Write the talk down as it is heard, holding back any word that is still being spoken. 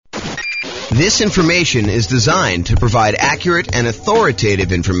This information is designed to provide accurate and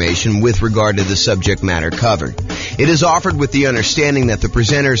authoritative information with regard to the subject matter covered. It is offered with the understanding that the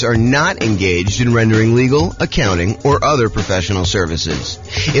presenters are not engaged in rendering legal, accounting, or other professional services.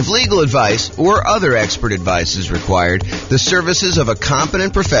 If legal advice or other expert advice is required, the services of a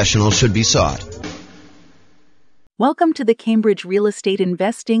competent professional should be sought. Welcome to the Cambridge Real Estate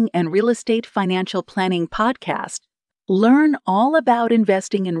Investing and Real Estate Financial Planning Podcast. Learn all about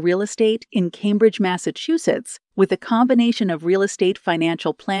investing in real estate in Cambridge, Massachusetts, with a combination of real estate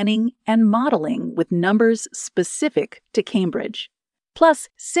financial planning and modeling with numbers specific to Cambridge. Plus,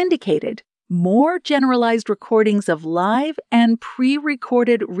 syndicated, more generalized recordings of live and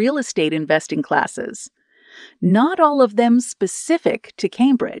pre-recorded real estate investing classes. Not all of them specific to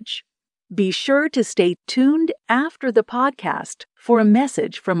Cambridge. Be sure to stay tuned after the podcast for a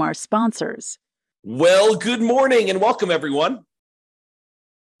message from our sponsors. Well, good morning and welcome, everyone.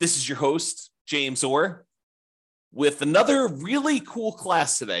 This is your host, James Orr, with another really cool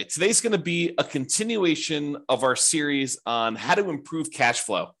class today. Today's going to be a continuation of our series on how to improve cash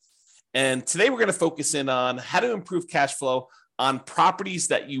flow. And today we're going to focus in on how to improve cash flow on properties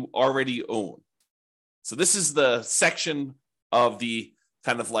that you already own. So this is the section of the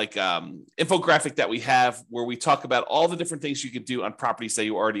kind of like infographic that we have where we talk about all the different things you could do on properties that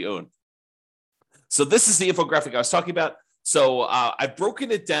you already own. So this is the infographic I was talking about. So I've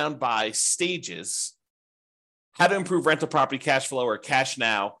broken it down by stages, how to improve rental property cash flow or cash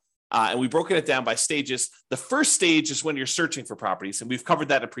now. And we've broken it down by stages. The first stage is when you're searching for properties. And we've covered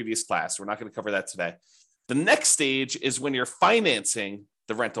that in a previous class. We're not going to cover that today. The next stage is when you're financing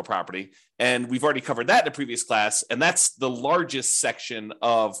the rental property. And we've already covered that in a previous class. And that's the largest section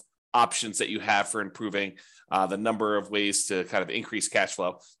of options that you have for improving the number of ways to kind of increase cash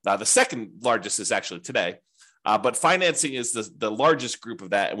flow. The second largest is actually today, but financing is the largest group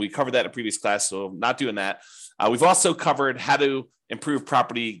of that. And we covered that in a previous class, so I'm not doing that. We've also covered how to improve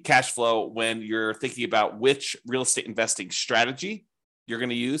property cash flow when you're thinking about which real estate investing strategy you're going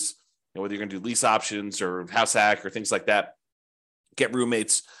to use, whether you're going to do lease options or house hack or things like that. Get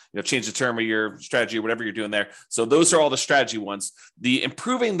roommates, change the term of your strategy or whatever you're doing there. So those are all the strategy ones. The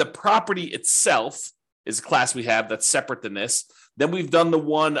improving the property itself is a class we have that's separate than this. Then we've done the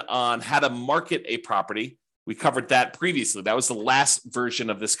one on how to market a property. We covered that previously. That was the last version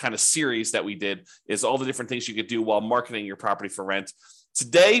of this kind of series that we did, is all the different things you could do while marketing your property for rent.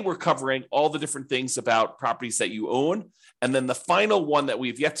 Today, we're covering all the different things about properties that you own. And then the final one that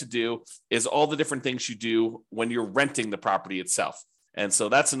we've yet to do is all the different things you do when you're renting the property itself. And so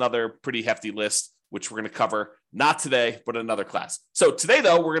that's another pretty hefty list, which we're going to cover not today, but another class. So today,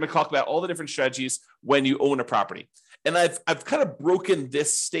 though, we're going to talk about all the different strategies when you own a property. And I've kind of broken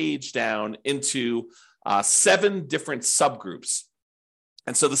this stage down into 7 different subgroups.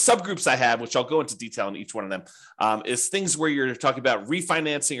 And so the subgroups I have, which I'll go into detail on each one of them, is things where you're talking about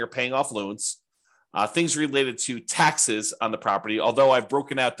refinancing or paying off loans, things related to taxes on the property, although I've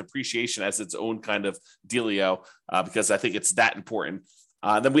broken out depreciation as its own kind of dealio because I think it's that important.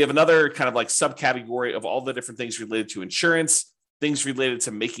 Then we have another kind of like subcategory of all the different things related to insurance, things related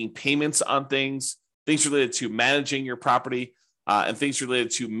to making payments on things related to managing your property, and things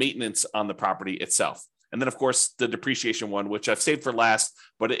related to maintenance on the property itself. And then, of course, the depreciation one, which I've saved for last,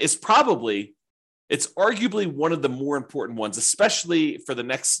 but it's arguably one of the more important ones, especially for the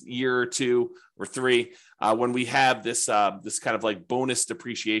next year or 2 or 3, when we have this kind of like bonus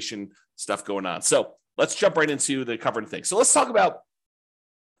depreciation stuff going on. So let's jump right into the covering things. So let's talk about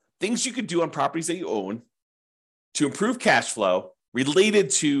things you could do on properties that you own to improve cash flow related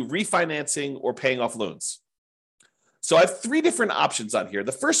to refinancing or paying off loans. So I have 3 different options on here.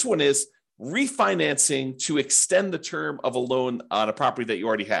 The first one is refinancing to extend the term of a loan on a property that you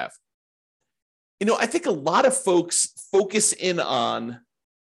already have. I think a lot of folks focus in on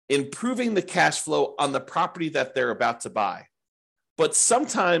improving the cash flow on the property that they're about to buy. But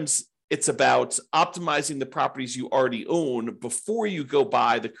sometimes it's about optimizing the properties you already own before you go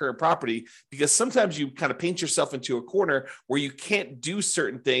buy the current property, because sometimes you kind of paint yourself into a corner where you can't do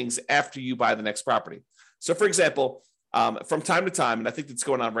certain things after you buy the next property. So for example, from time to time, and I think that's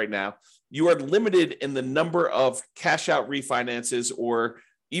going on right now, you are limited in the number of cash out refinances or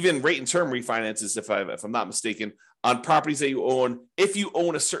even rate and term refinances, if I'm not mistaken, on properties that you own, if you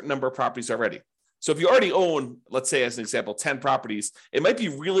own a certain number of properties already. So if you already own, let's say as an example, 10 properties, it might be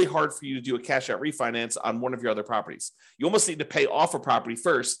really hard for you to do a cash out refinance on one of your other properties. You almost need to pay off a property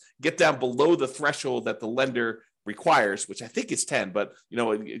first, get down below the threshold that the lender requires, which I think is 10, but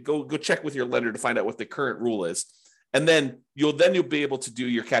go check with your lender to find out what the current rule is. And then you'll be able to do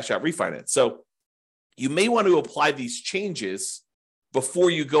your cash out refinance. So you may want to apply these changes before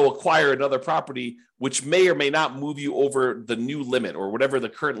you go acquire another property, which may or may not move you over the new limit or whatever the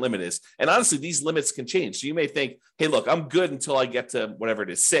current limit is. And honestly, these limits can change. So you may think, hey, look, I'm good until I get to whatever it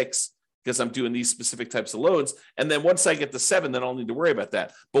is, 6, because I'm doing these specific types of loans. And then once I get to 7, then I'll need to worry about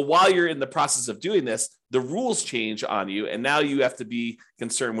that. But while you're in the process of doing this, the rules change on you. And now you have to be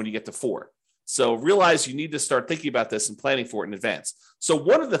concerned when you get to 4. So realize you need to start thinking about this and planning for it in advance. So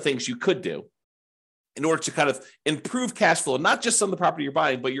one of the things you could do in order to kind of improve cash flow, not just on the property you're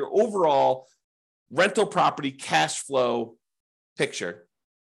buying, but your overall rental property cash flow picture,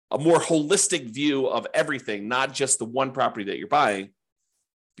 a more holistic view of everything, not just the one property that you're buying,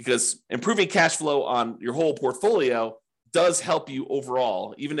 because improving cash flow on your whole portfolio does help you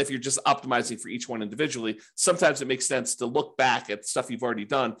overall, even if you're just optimizing for each one individually. Sometimes it makes sense to look back at stuff you've already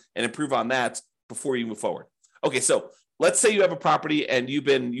done and improve on that before you move forward. Okay, so let's say you have a property and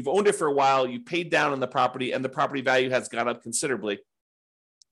you've owned it for a while, you paid down on the property, and the property value has gone up considerably.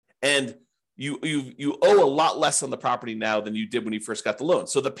 And you owe a lot less on the property now than you did when you first got the loan.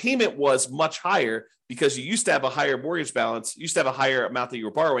 So the payment was much higher because you used to have a higher mortgage balance, you used to have a higher amount that you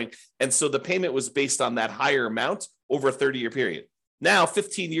were borrowing. And so the payment was based on that higher amount over a 30-year period. Now,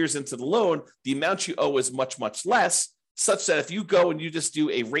 15 years into the loan, the amount you owe is much, much less, such that if you go and you just do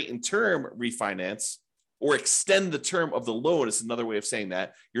a rate and term refinance or extend the term of the loan, is another way of saying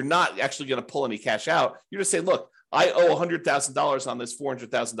that, you're not actually going to pull any cash out. You're just saying, look, I owe $100,000 on this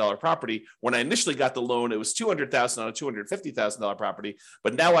 $400,000 property. When I initially got the loan, it was $200,000 on a $250,000 property,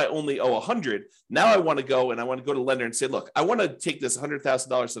 but now I only owe $100,000. Now I want to go to the lender and say, look, I want to take this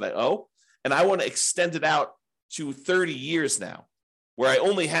 $100,000 that I owe, and I want to extend it out to 30 years now, where I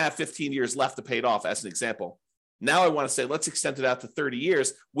only have 15 years left to pay it off, as an example. Now I want to say, let's extend it out to 30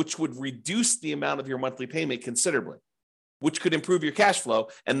 years, which would reduce the amount of your monthly payment considerably, which could improve your cash flow.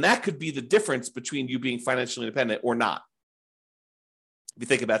 And that could be the difference between you being financially independent or not. If you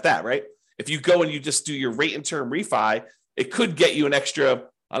think about that, right? If you go and you just do your rate and term refi, it could get you an extra,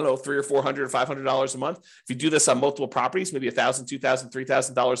 I don't know, $300 or $400 or $500 a month. If you do this on multiple properties, maybe $1,000, $2,000,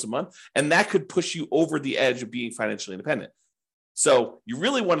 $3,000 a month, and that could push you over the edge of being financially independent. So you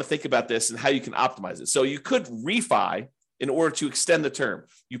really want to think about this and how you can optimize it. So you could refi in order to extend the term.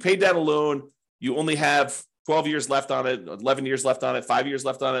 You paid down a loan, you only have 12 years left on it, 11 years left on it, 5 years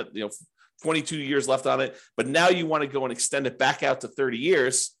left on it, 22 years left on it. But now you want to go and extend it back out to 30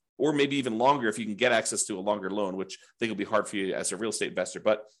 years, or maybe even longer if you can get access to a longer loan, which I think will be hard for you as a real estate investor,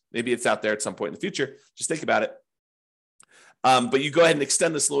 but maybe it's out there at some point in the future. Just think about it. But you go ahead and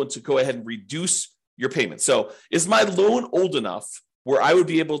extend this loan to go ahead and reduce your payment. So is my loan old enough where I would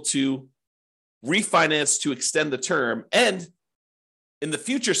be able to refinance to extend the term? And in the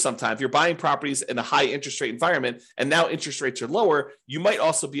future, sometime, if you're buying properties in a high interest rate environment and now interest rates are lower, you might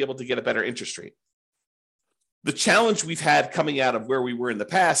also be able to get a better interest rate. The challenge we've had coming out of where we were in the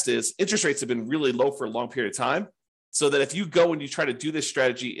past is interest rates have been really low for a long period of time. So that if you go and you try to do this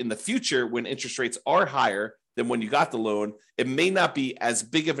strategy in the future when interest rates are higher than when you got the loan, it may not be as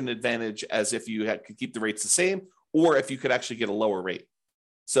big of an advantage as if you could keep the rates the same, or if you could actually get a lower rate.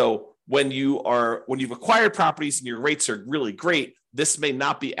 So when you've acquired properties and your rates are really great, this may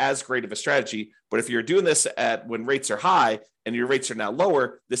not be as great of a strategy. But if you're doing this when rates are high and your rates are now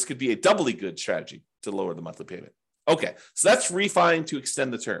lower, this could be a doubly good strategy to lower the monthly payment. Okay, so that's refining to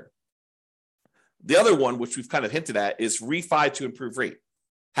extend the term. The other one, which we've kind of hinted at, is refi to improve rate.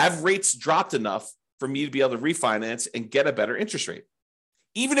 Have rates dropped enough for me to be able to refinance and get a better interest rate?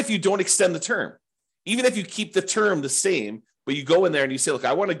 Even if you don't extend the term, even if you keep the term the same, but you go in there and you say, look,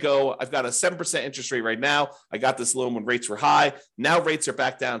 I want to go, I've got a 7% interest rate right now. I got this loan when rates were high. Now rates are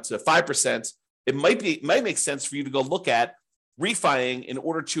back down to 5%. It might make sense for you to go look at refining in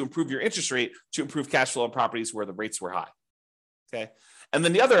order to improve your interest rate, to improve cash flow on properties where the rates were high. Okay. And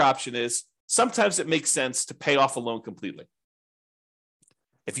then the other option is sometimes it makes sense to pay off a loan completely.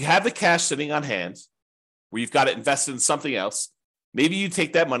 If you have the cash sitting on hand where you've got it invested in something else, maybe you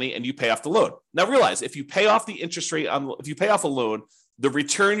take that money and you pay off the loan. Now realize if you pay off the interest rate if you pay off a loan, the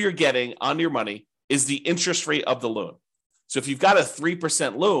return you're getting on your money is the interest rate of the loan. So if you've got a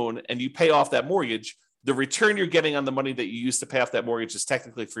 3% loan and you pay off that mortgage, the return you're getting on the money that you used to pay off that mortgage is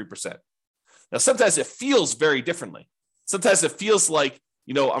technically 3%. Now, sometimes it feels very differently. Sometimes it feels like,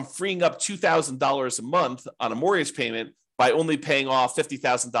 I'm freeing up $2,000 a month on a mortgage payment by only paying off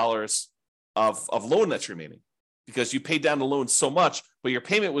 $50,000 of loan that's remaining, because you paid down the loan so much, but your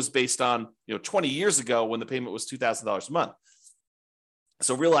payment was based on 20 years ago when the payment was $2,000 a month.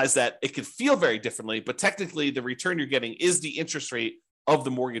 So realize that it can feel very differently, but technically the return you're getting is the interest rate of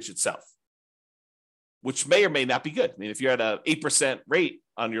the mortgage itself, which may or may not be good. I mean, if you're at an 8% rate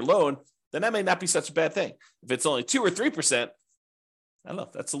on your loan, then that may not be such a bad thing. If it's only 2 or 3%, I don't know.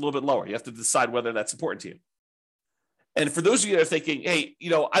 That's a little bit lower. You have to decide whether that's important to you. And for those of you that are thinking, hey,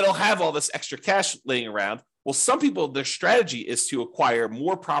 I don't have all this extra cash laying around. Well, some people, their strategy is to acquire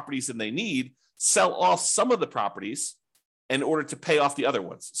more properties than they need, sell off some of the properties in order to pay off the other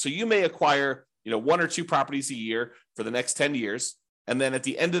ones. So you may acquire, 1 or 2 properties a year for the next 10 years. And then at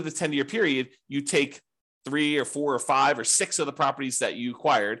the end of the 10-year period, you take 3 or 4 or 5 or 6 of the properties that you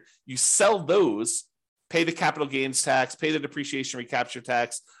acquired, you sell those, pay the capital gains tax, pay the depreciation recapture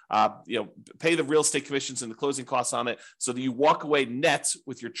tax, pay the real estate commissions and the closing costs on it, so that you walk away net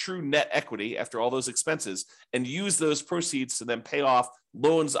with your true net equity after all those expenses, and use those proceeds to then pay off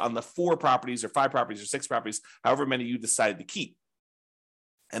loans on the 4 properties or 5 properties or 6 properties, however many you decided to keep.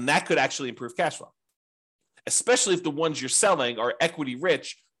 And that could actually improve cash flow, especially if the ones you're selling are equity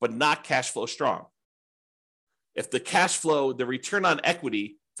rich, but not cash flow strong. If the cash flow, the return on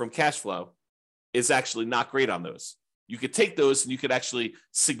equity from cash flow is actually not great on those, you could take those and you could actually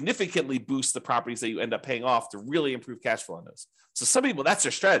significantly boost the properties that you end up paying off to really improve cash flow on those. So some people, that's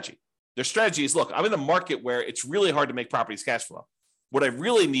their strategy. Their strategy is, look, I'm in a market where it's really hard to make properties cash flow. What I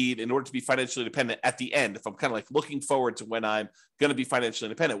really need in order to be financially independent at the end, if I'm kind of like looking forward to when I'm going to be financially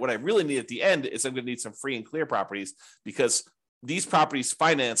independent, what I really need at the end is I'm going to need some free and clear properties, because these properties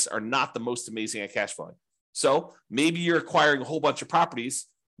financed are not the most amazing at cash flowing. So maybe you're acquiring a whole bunch of properties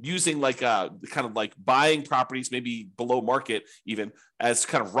using kind of like buying properties, maybe below market even, as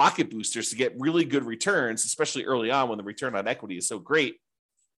kind of rocket boosters to get really good returns, especially early on when the return on equity is so great,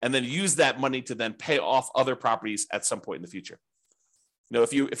 and then use that money to then pay off other properties at some point in the future.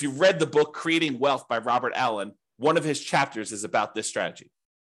 If you read the book Creating Wealth by Robert Allen, one of his chapters is about this strategy.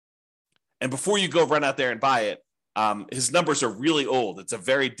 And before you go run out there and buy it, his numbers are really old. It's a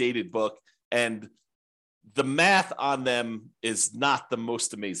very dated book, and the math on them is not the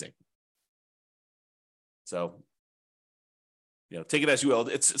most amazing. So, take it as you will.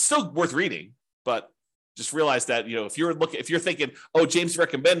 It's still worth reading, but just realize that, if you're thinking, oh, James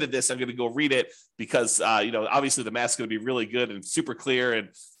recommended this, I'm going to go read it because, obviously the math's going to be really good and super clear,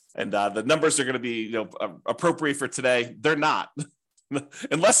 and the numbers are going to be, appropriate for today. They're not.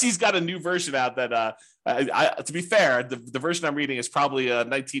 Unless he's got a new version out that, to be fair, the version I'm reading is probably a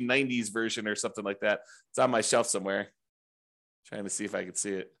 1990s version or something like that. It's on my shelf somewhere. Trying to see if I can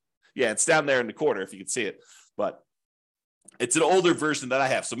see it. Yeah, it's down there in the corner if you can see it. But it's an older version that I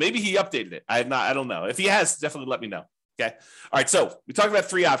have. So maybe he updated it. I don't know. If he has, definitely let me know. Okay. All right. So we talked about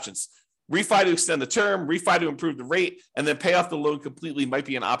 3 options. Refi to extend the term, refi to improve the rate, and then pay off the loan completely might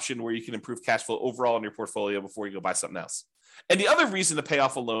be an option where you can improve cash flow overall in your portfolio before you go buy something else. And the other reason to pay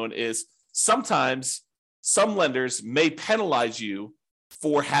off a loan is sometimes some lenders may penalize you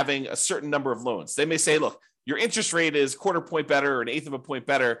for having a certain number of loans. They may say, look, your interest rate is 1/4 point better or 1/8 of a point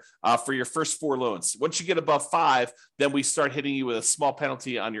better for your first 4 loans. Once you get above 5, then we start hitting you with a small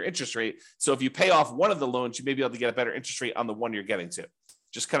penalty on your interest rate. So if you pay off one of the loans, you may be able to get a better interest rate on the one you're getting to.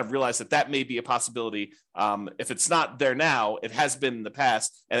 Just kind of realize that may be a possibility. If it's not there now, it has been in the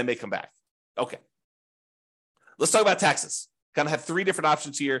past, and it may come back. Okay. Let's talk about taxes. Kind of have 3 different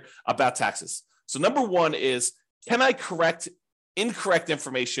options here about taxes. So number 1 is, can I correct incorrect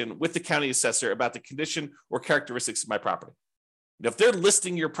information with the county assessor about the condition or characteristics of my property? Now, if they're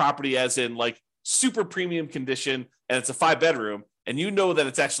listing your property as in like super premium condition and it's a 5-bedroom, and you know that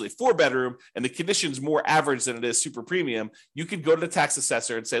it's actually a 4-bedroom and the condition's more average than it is super premium, you could go to the tax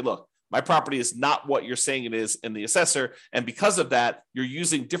assessor and say, look, my property is not what you're saying it is in the assessor. And because of that, you're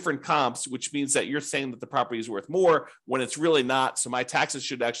using different comps, which means that you're saying that the property is worth more when it's really not. So my taxes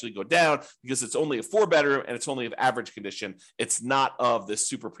should actually go down because it's only a 4-bedroom and it's only of average condition. It's not of this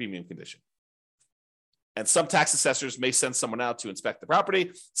super premium condition. And some tax assessors may send someone out to inspect the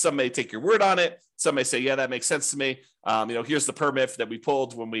property. Some may take your word on it. Some may say, yeah, that makes sense to me. Here's the permit that we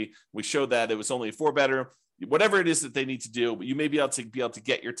pulled when we showed that it was only a 4-bedroom. Whatever it is that they need to do, you may be able to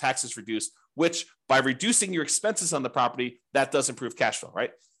get your taxes reduced, which by reducing your expenses on the property, that does improve cash flow,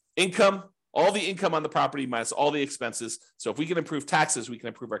 right? Income, all the income on the property minus all the expenses. So if we can improve taxes, we can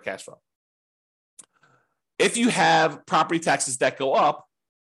improve our cash flow. If you have property taxes that go up,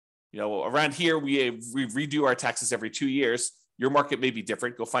 around here, we redo our taxes every 2 years. Your market may be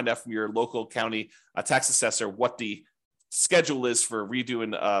different. Go find out from your local county tax assessor what the schedule is for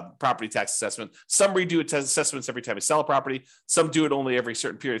redoing property tax assessment. Some redo assessments every time you sell a property. Some do it only every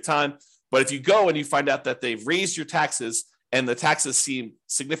certain period of time. But if you go and you find out that they've raised your taxes and the taxes seem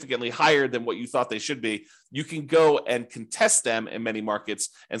significantly higher than what you thought they should be, you can go and contest them in many markets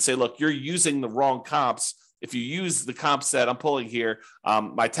and say, look, you're using the wrong comps. If you use the comps that I'm pulling here,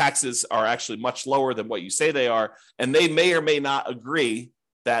 my taxes are actually much lower than what you say they are. And they may or may not agree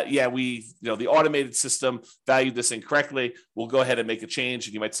that, the automated system valued this incorrectly. We'll go ahead and make a change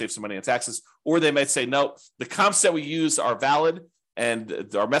and you might save some money on taxes. Or they might say, no, the comps that we use are valid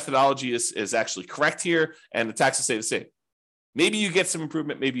and our methodology is actually correct here and the taxes stay the same. Maybe you get some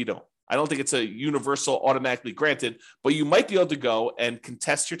improvement, maybe you don't. I don't think it's a universal automatically granted, but you might be able to go and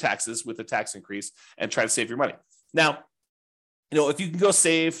contest your taxes with a tax increase and try to save your money. Now, if you can go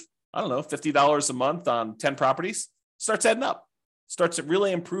save, $50 a month on 10 properties, starts adding up. Starts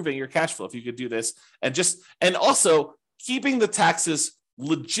really improving your cash flow if you could do this. And also keeping the taxes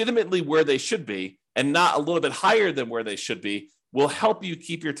legitimately where they should be and not a little bit higher than where they should be will help you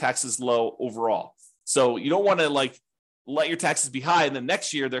keep your taxes low overall. So you don't want to let your taxes be high and then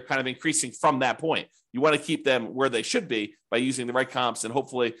next year they're kind of increasing from that point. You want to keep them where they should be by using the right comps, and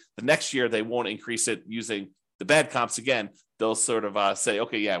hopefully the next year they won't increase it using the bad comps again. They'll sort of say,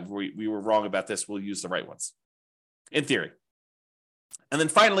 okay, yeah, we were wrong about this. We'll use the right ones in theory. And then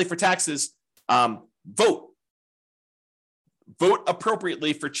finally, for taxes, vote. Vote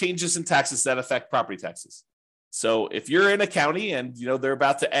appropriately for changes in taxes that affect property taxes. So if you're in a county and they're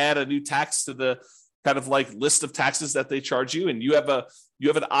about to add a new tax to the kind of list of taxes that they charge you, and you have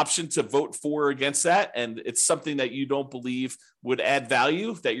an option to vote for or against that, and it's something that you don't believe would add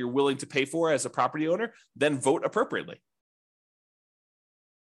value that you're willing to pay for as a property owner, then vote appropriately.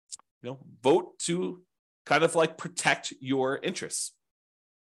 Vote to kind of protect your interests.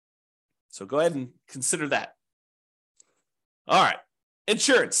 So go ahead and consider that. All right,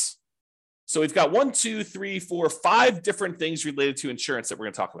 insurance. So we've got 5 different things related to insurance that we're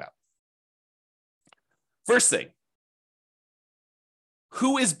going to talk about. First thing,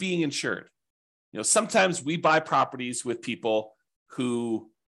 who is being insured? Sometimes we buy properties with people who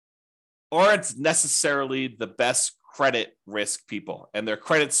aren't necessarily the best credit risk people, and their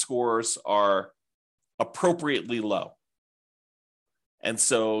credit scores are appropriately low. And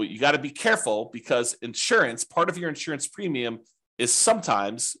so you got to be careful because part of your insurance premium is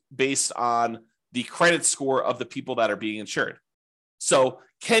sometimes based on the credit score of the people that are being insured. So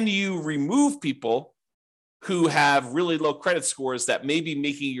can you remove people who have really low credit scores that may be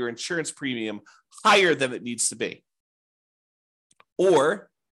making your insurance premium higher than it needs to be?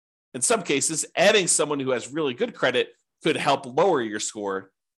 Or in some cases, adding someone who has really good credit could help lower your score,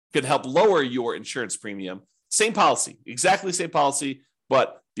 could help lower your insurance premium. Same policy, exactly same policy,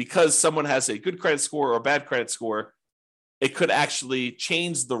 but because someone has a good credit score or a bad credit score, it could actually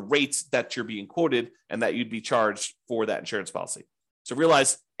change the rates that you're being quoted and that you'd be charged for that insurance policy. So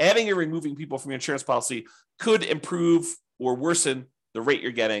realize adding or removing people from your insurance policy could improve or worsen the rate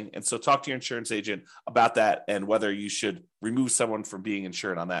you're getting. And so talk to your insurance agent about that and whether you should remove someone from being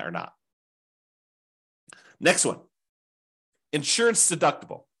insured on that or not. Next one, insurance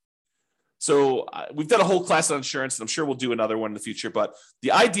deductible. So we've done a whole class on insurance, and I'm sure we'll do another one in the future. But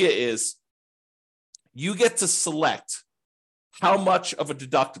the idea is you get to select how much of a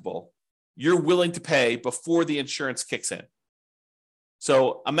deductible you're willing to pay before the insurance kicks in.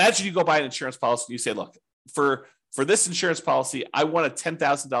 So imagine you go buy an insurance policy and you say, look, for this insurance policy, I want a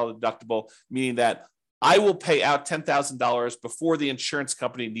 $10,000 deductible, meaning that I will pay out $10,000 before the insurance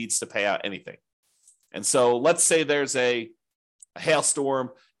company needs to pay out anything. And so let's say there's a hailstorm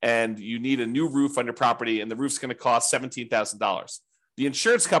and you need a new roof on your property and the roof's going to cost $17,000. The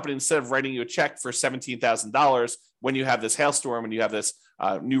insurance company, instead of writing you a check for $17,000 when you have this hailstorm and you have this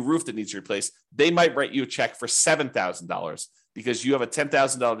new roof that needs replaced, they might write you a check for $7,000 because you have a $10,000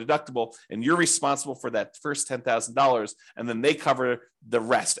 deductible and you're responsible for that first $10,000, and then they cover the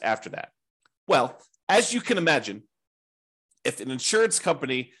rest after that. Well, as you can imagine, if an insurance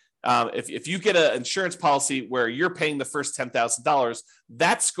company, if you get an insurance policy where you're paying the first $10,000,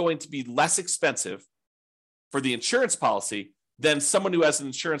 that's going to be less expensive for the insurance policy than someone who has an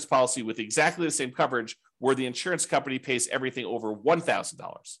insurance policy with exactly the same coverage where the insurance company pays everything over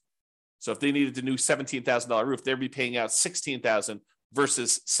 $1,000. So if they needed a new $17,000 roof, they'd be paying out $16,000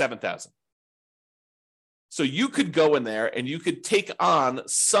 versus $7,000. So you could go in there and you could take on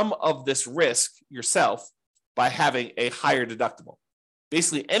some of this risk yourself by having a higher deductible.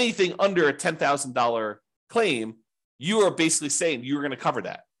 Basically, anything under a $10,000 claim, you are basically saying you're going to cover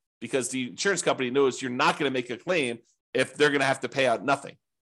that because the insurance company knows you're not going to make a claim if they're going to have to pay out nothing.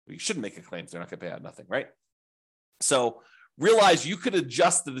 You shouldn't make a claim if they're not going to pay out nothing, right? So realize you could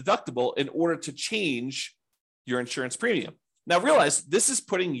adjust the deductible in order to change your insurance premium. Now realize this is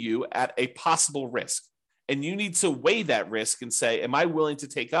putting you at a possible risk, and you need to weigh that risk and say, am I willing to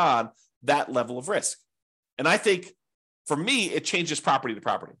take on that level of risk? And I think for me, it changes property to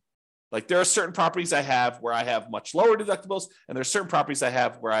property. Like there are certain properties I have where I have much lower deductibles, and there are certain properties I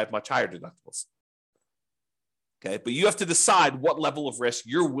have where I have much higher deductibles. Okay, but you have to decide what level of risk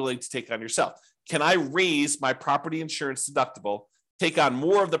you're willing to take on yourself. Can I raise my property insurance deductible, take on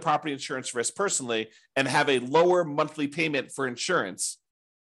more of the property insurance risk personally, and have a lower monthly payment for insurance,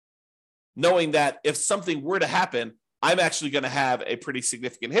 knowing that if something were to happen, I'm actually going to have a pretty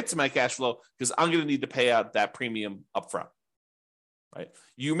significant hit to my cash flow because I'm going to need to pay out that premium upfront, right?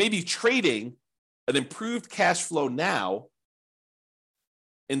 You may be trading an improved cash flow now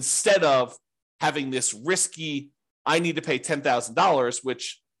instead of having this risky, I need to pay $10,000,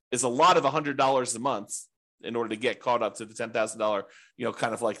 which is a lot of $100 a month in order to get caught up to the $10,000,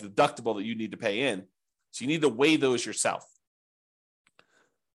 kind of like deductible that you need to pay in. So you need to weigh those yourself.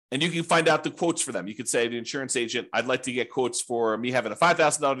 And you can find out the quotes for them. You could say to the insurance agent, I'd like to get quotes for me having a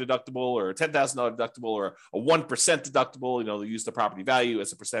 $5,000 deductible or a $10,000 deductible or a 1% deductible. They use the property value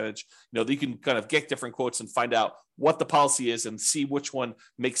as a percentage. You can kind of get different quotes and find out what the policy is and see which one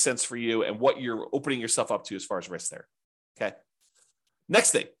makes sense for you and what you're opening yourself up to as far as risk there. Okay.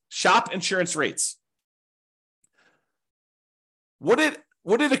 Next thing, shop insurance rates. Would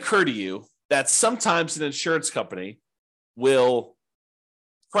it occur to you that sometimes an insurance company will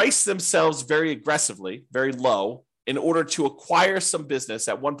price themselves very aggressively, very low, in order to acquire some business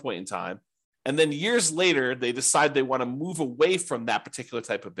at one point in time, and then years later, they decide they want to move away from that particular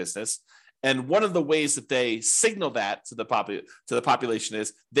type of business? And one of the ways that they signal that to the population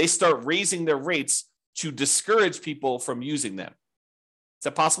is they start raising their rates to discourage people from using them. Is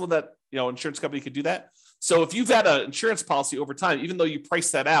that possible that insurance company could do that? So if you've had an insurance policy over time, even though you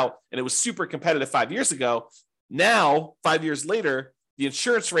priced that out and it was super competitive 5 years ago, now 5 years later, the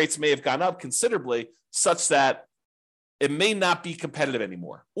insurance rates may have gone up considerably such that it may not be competitive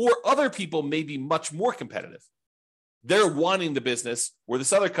anymore. Or other people may be much more competitive. They're wanting the business where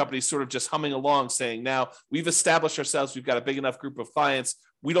this other company is sort of just humming along saying, now we've established ourselves, we've got a big enough group of clients,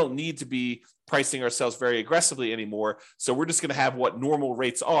 we don't need to be pricing ourselves very aggressively anymore. So we're just going to have what normal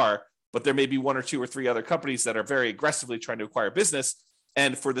rates are, but there may be one or two or three other companies that are very aggressively trying to acquire business.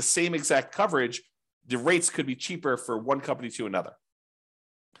 And for the same exact coverage, the rates could be cheaper for one company to another.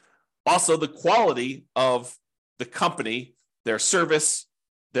 Also, the quality of the company, their service,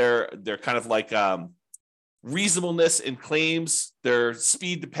 their kind of like reasonableness in claims, their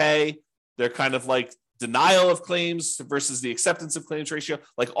speed to pay, their kind of like denial of claims versus the acceptance of claims ratio,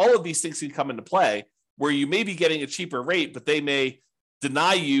 like all of these things can come into play where you may be getting a cheaper rate, but they may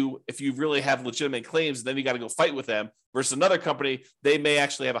deny you if you really have legitimate claims, and then you got to go fight with them, versus another company, they may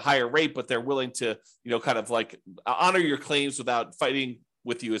actually have a higher rate, but they're willing to, kind of like honor your claims without fighting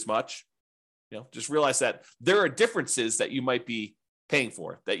with you as much. Just realize that there are differences that you might be paying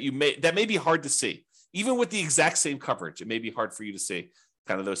for that may be hard to see. Even with the exact same coverage, it may be hard for you to see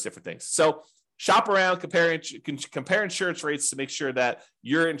kind of those different things. So shop around, compare insurance rates to make sure that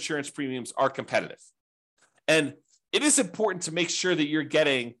your insurance premiums are competitive. And it is important to make sure that you're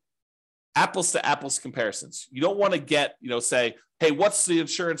getting apples to apples comparisons. You don't want to get, say, hey, what's the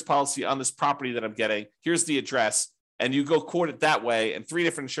insurance policy on this property that I'm getting? Here's the address. And you go quote it that way, and 3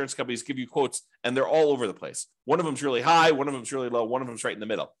 different insurance companies give you quotes, and they're all over the place. One of them's really high, one of them's really low, one of them's right in the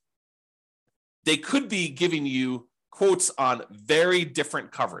middle. They could be giving you quotes on very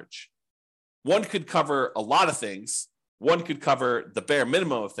different coverage. One could cover a lot of things. One could cover the bare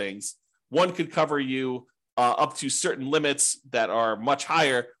minimum of things. One could cover you up to certain limits that are much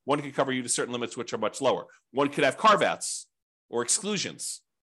higher. One could cover you to certain limits which are much lower. One could have carve-outs or exclusions.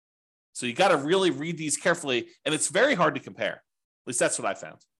 So you got to really read these carefully, and it's very hard to compare. At least that's what I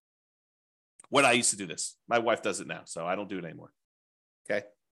found when I used to do this. My wife does it now, so I don't do it anymore. Okay.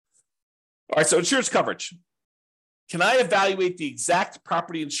 All right, so insurance coverage. Can I evaluate the exact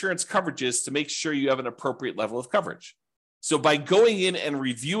property insurance coverages to make sure you have an appropriate level of coverage? So by going in and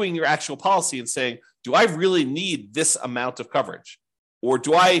reviewing your actual policy and saying, do I really need this amount of coverage? Or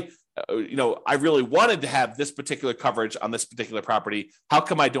do I really wanted to have this particular coverage on this particular property. How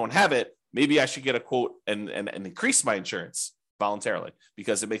come I don't have it? Maybe I should get a quote and increase my insurance voluntarily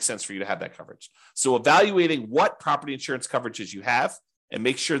because it makes sense for you to have that coverage. So evaluating what property insurance coverages you have and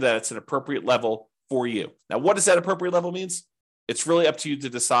make sure that it's an appropriate level for you. Now, what does that appropriate level means? It's really up to you to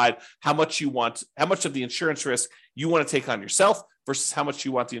decide how much of the insurance risk you want to take on yourself versus how much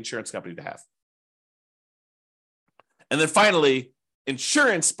you want the insurance company to have. And then finally,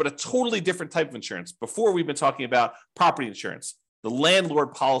 insurance, but a totally different type of insurance. Before, we've been talking about property insurance, the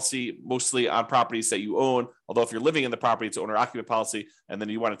landlord policy, mostly on properties that you own. Although if you're living in the property, it's owner-occupant policy, and then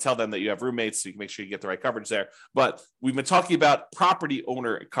you want to tell them that you have roommates so you can make sure you get the right coverage there. But we've been talking about property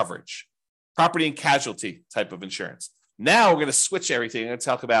owner coverage, property and casualty type of insurance. Now we're going to switch everything and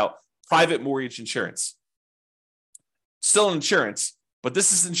talk about private mortgage insurance. Still insurance, but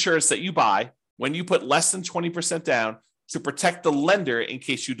this is insurance that you buy when you put less than 20% down to protect the lender in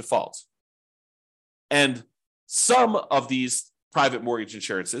case you default. And some of these private mortgage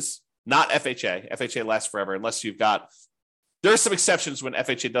insurances, not FHA. FHA lasts forever unless you've got, there are some exceptions when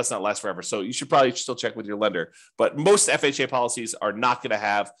FHA does not last forever. So you should probably still check with your lender. But most FHA policies are not going to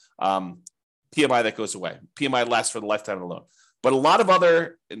have PMI that goes away. PMI lasts for the lifetime of the loan. But a lot of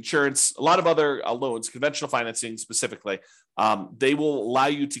other insurance, a lot of other loans, conventional financing specifically, they will allow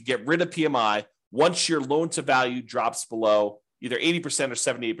you to get rid of PMI once your loan to value drops below either 80% or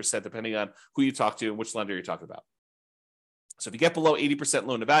 78%, depending on who you talk to and which lender you're talking about. So if you get below 80%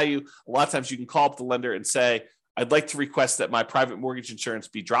 loan to value, a lot of times you can call up the lender and say, I'd like to request that my private mortgage insurance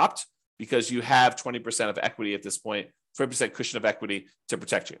be dropped because you have 20% of equity at this point, 20% cushion of equity to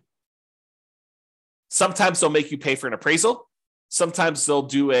protect you. Sometimes they'll make you pay for an appraisal. Sometimes they'll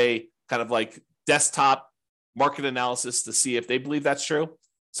do a kind of like desktop market analysis to see if they believe that's true.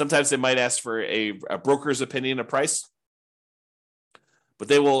 Sometimes they might ask for a broker's opinion of price. But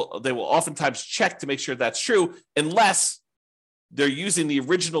they will oftentimes check to make sure that's true, unless they're using the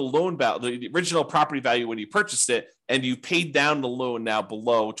original loan value, the original property value when you purchased it, and you paid down the loan now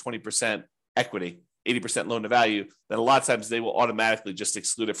below 20% equity, 80% loan to value. Then a lot of times they will automatically just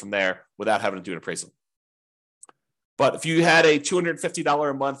exclude it from there without having to do an appraisal. But if you had a $250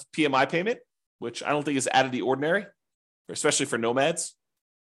 a month PMI payment, which I don't think is out of the ordinary, especially for nomads,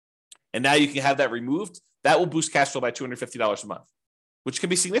 and now you can have that removed, that will boost cash flow by $250 a month, which can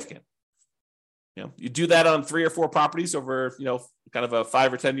be significant. You do that on 3 or 4 properties over, kind of a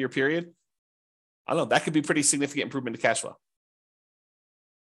 5 or 10 year period. I don't know, that could be pretty significant improvement to cash flow.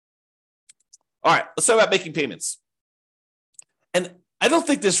 All right, let's talk about making payments. And I don't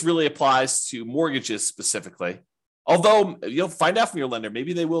think this really applies to mortgages specifically, although you'll find out from your lender,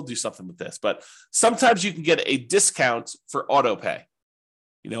 maybe they will do something with this, but sometimes you can get a discount for auto pay.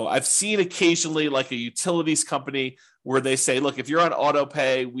 I've seen occasionally like a utilities company where they say, look, if you're on auto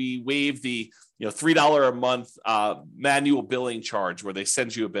pay, we waive the $3 a month manual billing charge where they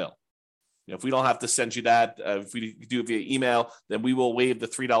send you a bill. If we don't have to send you that, if we do it via email, then we will waive the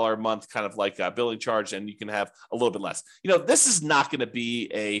 $3 a month kind of like billing charge, and you can have a little bit less. This is not going to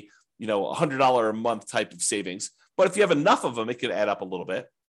be a $100 a month type of savings, but if you have enough of them, it could add up a little bit.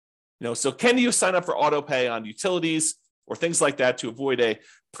 So can you sign up for auto pay on utilities or things like that to avoid a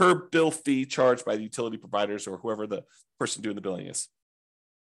per bill fee charged by the utility providers or whoever the person doing the billing is?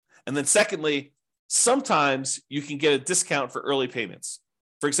 And then secondly, sometimes you can get a discount for early payments.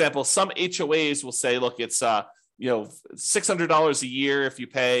 For example, some HOAs will say, look, it's $600 a year if you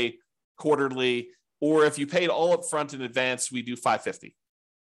pay quarterly, or if you paid all up front in advance, we do $550.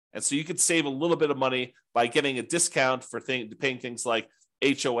 And so you could save a little bit of money by getting a discount for paying things like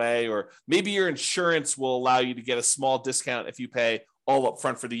HOA, or maybe your insurance will allow you to get a small discount if you pay all up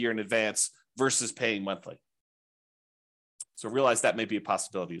front for the year in advance versus paying monthly. So realize that may be a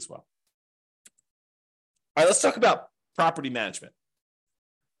possibility as well. All right, let's talk about property management.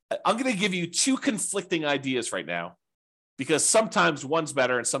 I'm going to give you 2 conflicting ideas right now because sometimes one's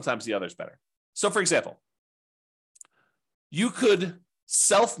better and sometimes the other's better. So for example, you could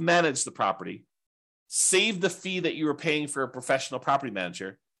self-manage the property, save the fee that you were paying for a professional property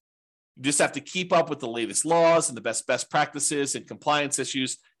manager. You just have to keep up with the latest laws and the best practices and compliance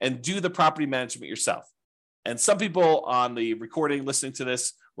issues and do the property management yourself. And some people on the recording listening to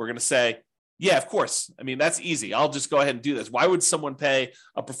this, we're going to say, yeah, of course. I mean, that's easy. I'll just go ahead and do this. Why would someone pay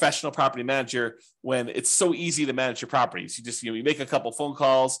a professional property manager when it's so easy to manage your properties? You just, you make a couple phone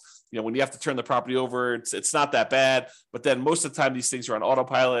calls. When you have to turn the property over, it's not that bad. But then most of the time, these things are on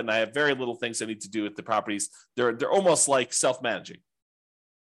autopilot, and I have very little things I need to do with the properties. They're almost like self-managing.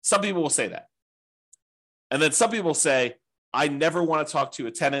 Some people will say that. And then some people say, I never want to talk to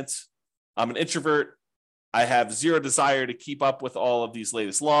a tenant. I'm an introvert. I have zero desire to keep up with all of these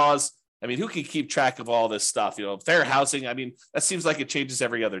latest laws. I mean, who can keep track of all this stuff? Fair housing. I mean, that seems like it changes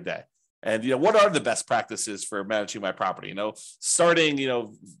every other day. And, what are the best practices for managing my property?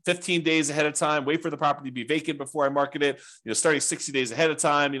 Starting, 15 days ahead of time, wait for the property to be vacant before I market it, starting 60 days ahead of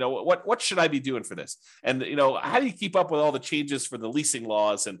time, what should I be doing for this? And, how do you keep up with all the changes for the leasing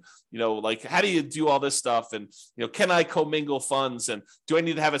laws? And, how do you do all this stuff? And, can I commingle funds? And do I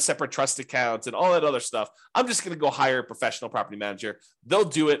need to have a separate trust account and all that other stuff? I'm just going to go hire a professional property manager. They'll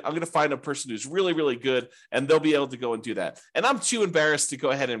do it. I'm going to find a person who's really, really good, and they'll be able to go and do that. And I'm too embarrassed to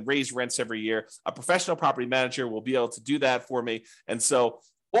go ahead and raise rents every year. A professional property manager will be able to do that for me. And so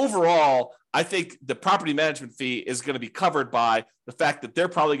overall, I think the property management fee is going to be covered by the fact that they're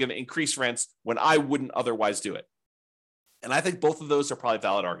probably going to increase rents when I wouldn't otherwise do it. And I think both of those are probably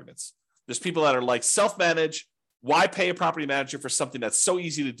valid arguments. There's people that are like self-manage, Why pay a property manager for something that's so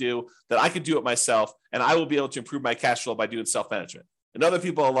easy to do that I could do it myself and I will be able to improve my cash flow by doing self-management? And other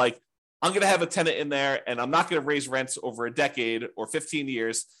people are like, I'm going to have a tenant in there and I'm not going to raise rents over a decade or 15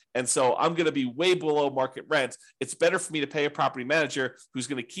 years. And so I'm going to be way below market rent. It's better for me to pay a property manager who's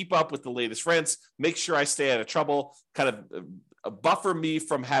going to keep up with the latest rents, make sure I stay out of trouble, kind of buffer me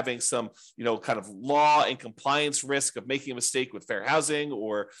from having some, kind of law and compliance risk of making a mistake with fair housing,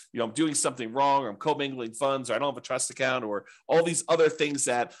 or, I'm doing something wrong, or I'm commingling funds, or I don't have a trust account, or all these other things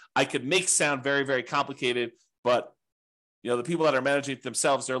that I could make sound very, very complicated. But, the people that are managing it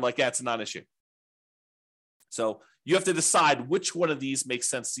themselves, they're like, yeah, it's a non-issue. So you have to decide which one of these makes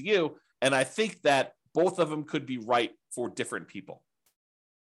sense to you. And I think that both of them could be right for different people.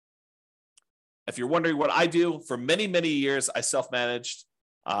 If you're wondering what I do, for many, many years, I self-managed.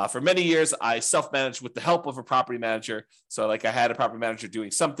 For many years, I self-managed with the help of a property manager. So I had a property manager doing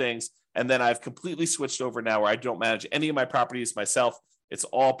some things, and then I've completely switched over now where I don't manage any of my properties myself. It's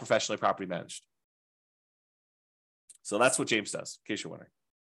all professionally property managed. So that's what James does, in case you're wondering.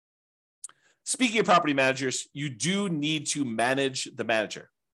 Speaking of property managers, you do need to manage the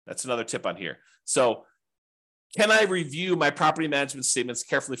manager. That's another tip on here. So can I review my property management statements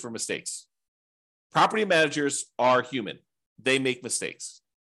carefully for mistakes? Property managers are human. They make mistakes.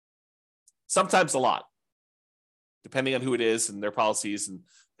 Sometimes a lot, depending on who it is and their policies and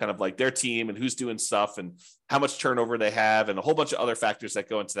kind of like their team and who's doing stuff and how much turnover they have and a whole bunch of other factors that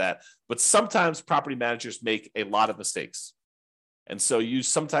go into that. But sometimes property managers make a lot of mistakes. And so you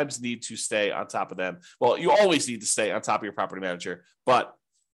sometimes need to stay on top of them. Well, you always need to stay on top of your property manager, but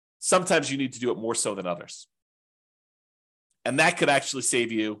sometimes you need to do it more so than others. And that could actually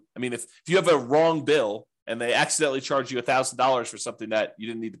save you. I mean, if you have a wrong bill and they accidentally charge you $1,000 for something that you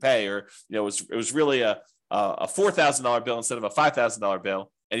didn't need to pay, or it was really a $4,000 bill instead of a $5,000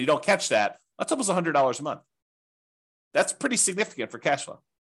 bill, and you don't catch that, that's almost $100 a month. That's pretty significant for cash flow.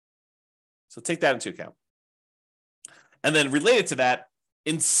 So take that into account. And then related to that,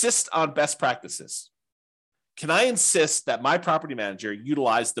 insist on best practices. Can I insist that my property manager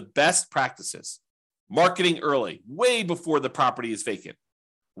utilize the best practices? Marketing early, way before the property is vacant.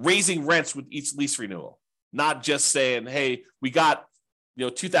 Raising rents with each lease renewal. Not just saying, hey, we got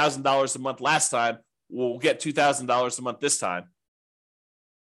 $2,000 a month last time, we'll get $2,000 a month this time.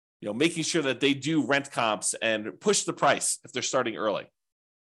 Making sure that they do rent comps and push the price if they're starting early.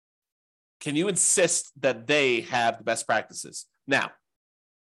 Can you insist that they have the best practices? Now,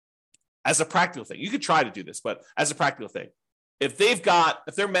 as a practical thing, you could try to do this, but as a practical thing, if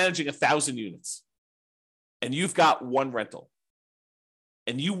they're managing 1,000 units and you've got one rental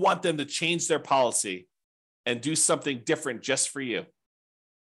and you want them to change their policy and do something different just for you,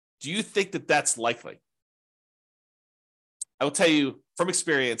 do you think that that's likely? I will tell you from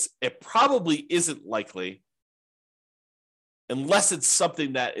experience, it probably isn't likely unless it's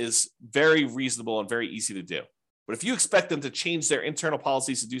something that is very reasonable and very easy to do. But if you expect them to change their internal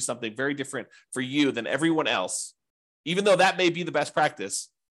policies to do something very different for you than everyone else, even though that may be the best practice,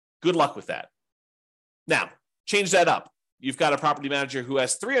 good luck with that. Now, change that up. You've got a property manager who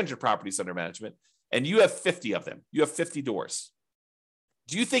has 300 properties under management, and you have 50 of them. You have 50 doors.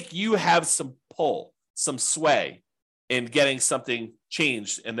 Do you think you have some pull, some sway in getting something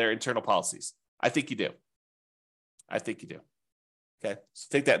changed in their internal policies? I think you do. Okay, so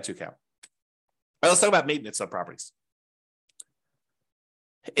take that into account. All right, let's talk about maintenance on properties.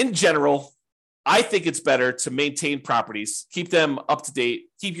 In general, I think it's better to maintain properties, keep them up to date,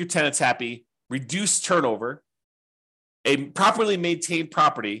 keep your tenants happy, reduce turnover. A properly maintained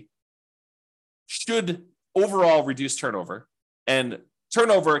property should overall reduce turnover, and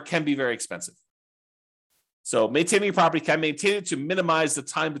turnover can be very expensive. So maintaining your property, can maintain it to minimize the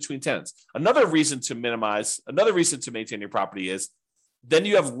time between tenants. Another reason to maintain your property is then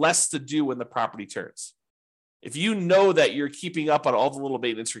you have less to do when the property turns. If you know that you're keeping up on all the little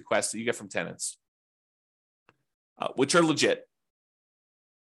maintenance requests that you get from tenants, which are legit,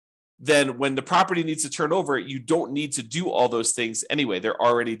 then when the property needs to turn over, you don't need to do all those things anyway. They're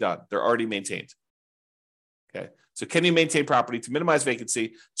already done. They're already maintained. Okay. So can you maintain property to minimize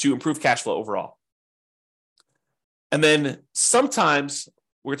vacancy, to improve cash flow overall? And then sometimes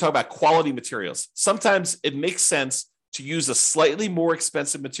we're talking about quality materials. Sometimes it makes sense to use a slightly more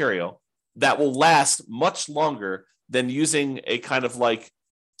expensive material that will last much longer than using a kind of like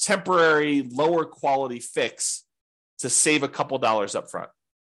temporary lower quality fix to save a couple dollars up front.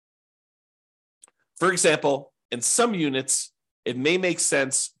 For example, in some units, it may make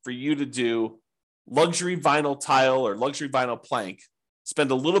sense for you to do luxury vinyl tile or luxury vinyl plank,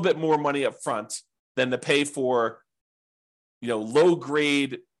 spend a little bit more money up front than to pay for low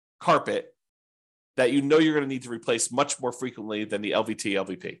grade carpet that you know you're going to need to replace much more frequently than the LVT,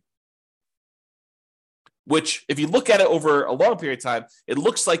 LVP. Which, if you look at it over a long period of time, it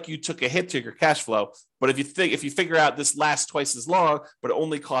looks like you took a hit to your cash flow. But if you figure out this lasts twice as long, but it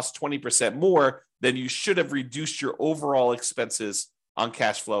only costs 20% more, then you should have reduced your overall expenses on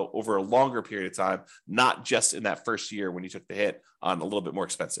cash flow over a longer period of time, not just in that first year when you took the hit on a little bit more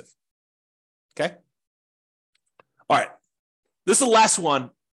expensive. Okay? All right. This is the last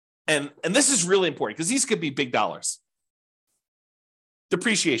one. And this is really important because these could be big dollars.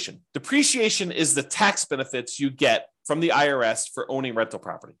 Depreciation. Depreciation is the tax benefits you get from the IRS for owning rental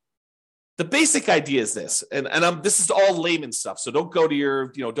property. The basic idea is this, and this is all layman stuff. So don't go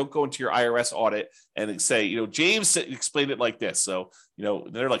to don't go into your IRS audit and say, James explained it like this. So,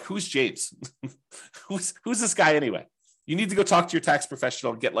 they're like, who's James? who's this guy anyway? You need to go talk to your tax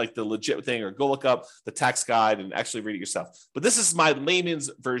professional and get like the legit thing, or go look up the tax guide and actually read it yourself. But this is my layman's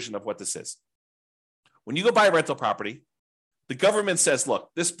version of what this is. When you go buy a rental property, the government says, look,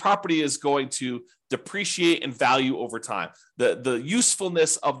 this property is going to depreciate in value over time. The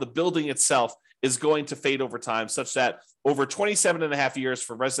usefulness of the building itself is going to fade over time, such that over 27 and a half years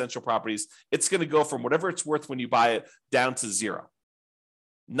for residential properties, it's going to go from whatever it's worth when you buy it down to zero.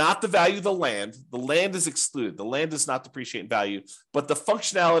 Not the value of the land. The land is excluded. The land does not depreciate in value, but the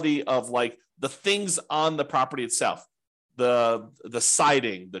functionality of like the things on the property itself. The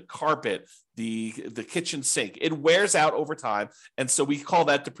siding, the carpet, the kitchen sink, it wears out over time. And so we call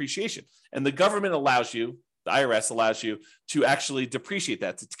that depreciation. And the government allows you, the IRS allows you to actually depreciate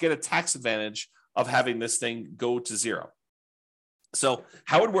that, to get a tax advantage of having this thing go to zero. So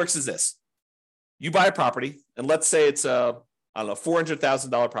how it works is this. You buy a property, and let's say it's a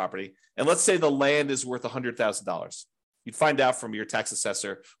 $400,000 property. And let's say the land is worth $100,000. You'd find out from your tax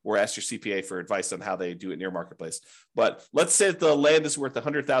assessor or ask your CPA for advice on how they do it in your marketplace. But let's say that the land is worth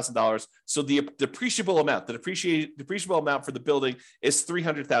 $100,000. So the depreciable amount for the building is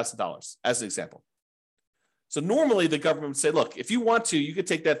 $300,000 as an example. So normally the government would say, look, if you want to, you could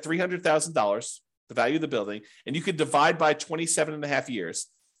take that $300,000, the value of the building, and you could divide by 27 and a half years.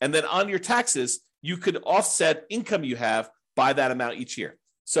 And then on your taxes, you could offset income you have by that amount each year.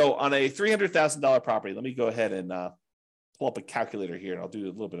 So on a $300,000 property, let me go ahead and pull up a calculator here, and I'll do a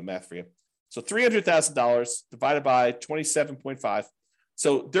little bit of math for you. So $300,000 divided by 27.5.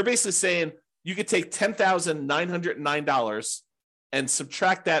 So they're basically saying you could take $10,909 and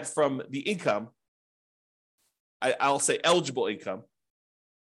subtract that from the income. I'll say eligible income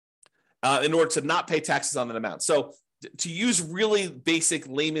in order to not pay taxes on that amount. So to use really basic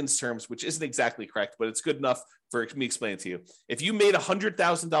layman's terms, which isn't exactly correct, but it's good enough for me to explain it to you. If you made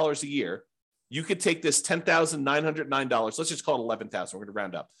 $100,000 a year, you could take this $10,909. Let's just call it $11,000. We're going to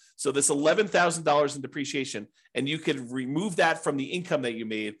round up. So this $11,000 in depreciation, and you could remove that from the income that you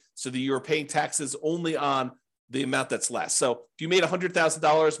made so that you're paying taxes only on the amount that's less. So if you made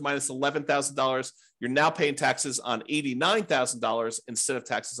 $100,000 minus $11,000, you're now paying taxes on $89,000 instead of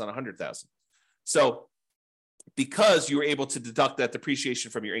taxes on $100,000. So because you were able to deduct that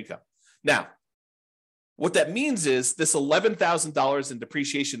depreciation from your income. Now, what that means is this $11,000 in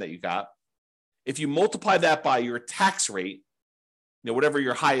depreciation that you got, if you multiply that by your tax rate, whatever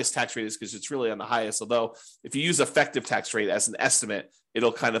your highest tax rate is, because it's really on the highest, although if you use effective tax rate as an estimate,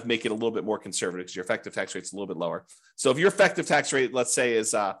 it'll kind of make it a little bit more conservative because your effective tax rate is a little bit lower. So if your effective tax rate, let's say,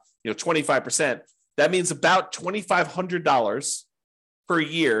 is 25%, that means about $2,500 per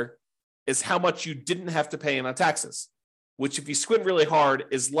year is how much you didn't have to pay in on taxes, which if you squint really hard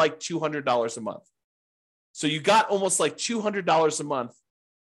is like $200 a month. So you got almost like $200 a month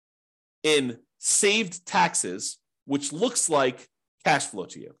in saved taxes, which looks like cash flow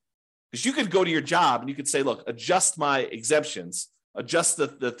to you. Because you could go to your job and you could say, look, adjust my exemptions, adjust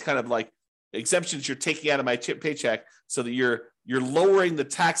the kind of like exemptions you're taking out of my paycheck so that you're lowering the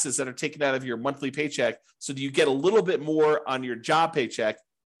taxes that are taken out of your monthly paycheck so that you get a little bit more on your job paycheck,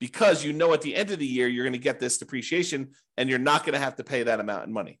 because at the end of the year, you're going to get this depreciation and you're not going to have to pay that amount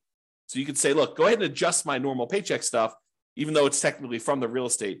in money. So you could say, look, go ahead and adjust my normal paycheck stuff, even though it's technically from the real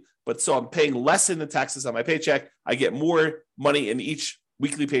estate. But so I'm paying less in the taxes on my paycheck. I get more money in each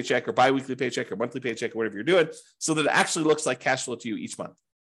weekly paycheck or biweekly paycheck or monthly paycheck or whatever you're doing, so that it actually looks like cash flow to you each month.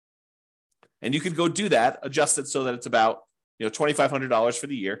 And you could go do that, adjust it so that it's about $2,500 for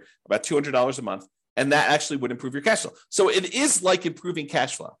the year, about $200 a month. And that actually would improve your cash flow. So it is like improving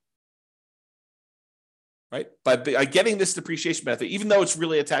cash flow, right? By getting this depreciation benefit, even though it's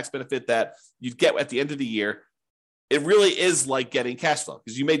really a tax benefit that you get at the end of the year, it really is like getting cash flow,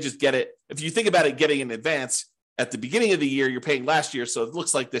 because you may just get it. If you think about it, getting in advance at the beginning of the year, you're paying last year. So it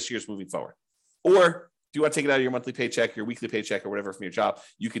looks like this year's moving forward. Or if you want to take it out of your monthly paycheck, your weekly paycheck, or whatever from your job,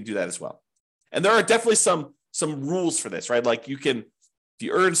 you can do that as well. And there are definitely some rules for this, right? Like if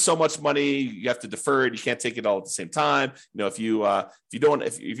you earn so much money, you have to defer it. You can't take it all at the same time. If you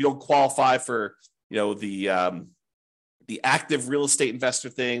don't qualify for, the active real estate investor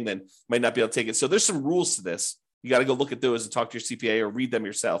thing, then you might not be able to take it. So there's some rules to this. You got to go look at those and talk to your CPA or read them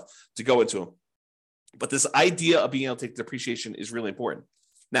yourself to go into them. But this idea of being able to take depreciation is really important.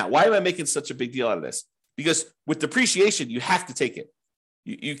 Now, why am I making such a big deal out of this? Because with depreciation, you have to take it.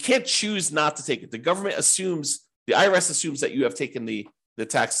 You can't choose not to take it. The IRS assumes that you have taken the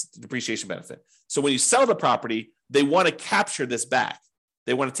tax depreciation benefit. So when you sell the property, they want to capture this back.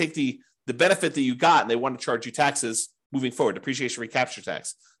 They want to take the benefit that you got and they want to charge you taxes moving forward, depreciation recapture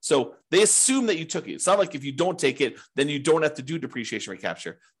tax. So they assume that you took it. It's not like if you don't take it, then you don't have to do depreciation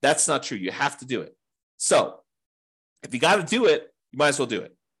recapture. That's not true. You have to do it. So if you got to do it, you might as well do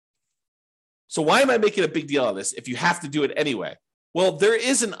it. So why am I making a big deal of this if you have to do it anyway? Well, there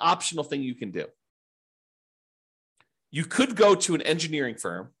is an optional thing you can do. You could go to an engineering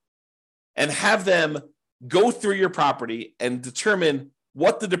firm and have them go through your property and determine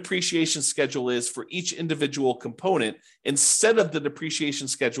what the depreciation schedule is for each individual component instead of the depreciation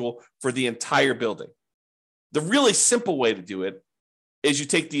schedule for the entire building. The really simple way to do it is you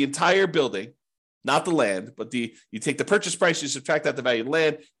take the entire building, not the land, but you take the purchase price, you subtract out the value of the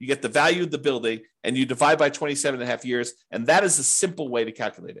land, you get the value of the building, and you divide by 27 and a half years, and that is a simple way to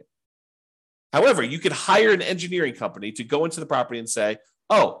calculate it. However, you could hire an engineering company to go into the property and say,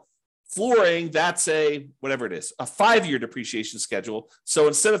 oh, flooring, that's a 5-year depreciation schedule. So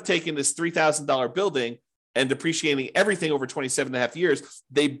instead of taking this $3,000 building and depreciating everything over 27 and a half years,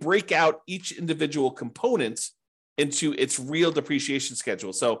 they break out each individual component into its real depreciation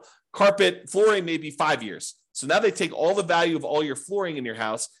schedule. So flooring may be 5 years. So now they take all the value of all your flooring in your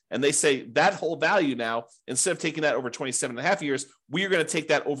house and they say that whole value now, instead of taking that over 27 and a half years, we are going to take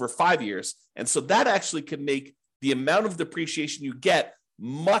that over 5 years. And so that actually can make the amount of depreciation you get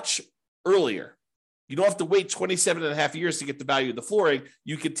much earlier. You don't have to wait 27 and a half years to get the value of the flooring.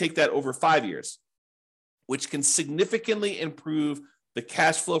 You can take that over 5 years, which can significantly improve the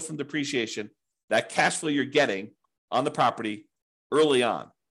cash flow from depreciation, that cash flow you're getting on the property early on.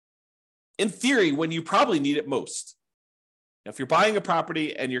 In theory, when you probably need it most. Now, if you're buying a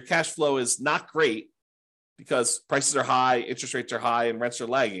property and your cash flow is not great because prices are high, interest rates are high, and rents are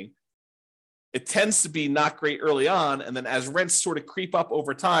lagging, it tends to be not great early on. And then as rents sort of creep up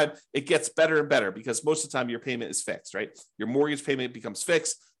over time, it gets better and better because most of the time your payment is fixed, right? Your mortgage payment becomes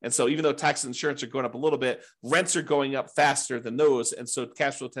fixed. And so even though tax and insurance are going up a little bit, rents are going up faster than those. And so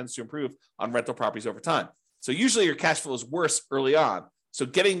cash flow tends to improve on rental properties over time. So usually your cash flow is worse early on. So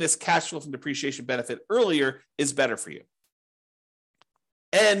getting this cash flow from depreciation benefit earlier is better for you.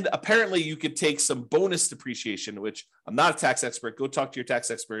 And apparently you could take some bonus depreciation, which I'm not a tax expert. Go talk to your tax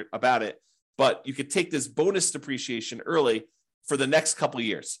expert about it. But you could take this bonus depreciation early for the next couple of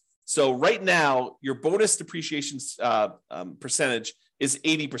years. So right now, your bonus depreciation percentage is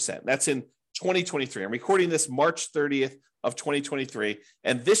 80%. That's in 2023. I'm recording this March 30th of 2023.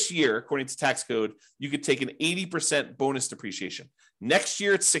 And this year, according to tax code, you could take an 80% bonus depreciation. Next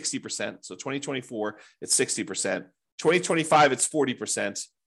year, it's 60%. So 2024, it's 60%. 2025, it's 40%.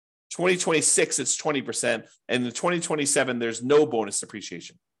 2026, it's 20%. And in 2027, there's no bonus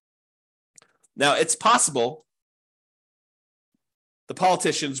depreciation. Now, it's possible the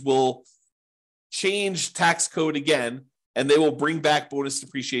politicians will change tax code again, and they will bring back bonus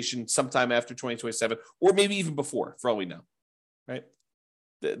depreciation sometime after 2027, or maybe even before, for all we know, right?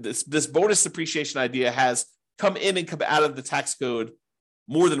 This bonus depreciation idea has come in and come out of the tax code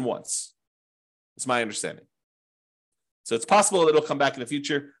more than once. It's my understanding. So it's possible that it'll come back in the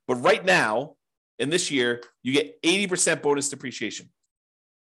future, but right now, in this year, you get 80% bonus depreciation.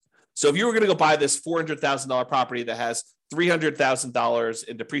 So if you were going to go buy this $400,000 property that has $300,000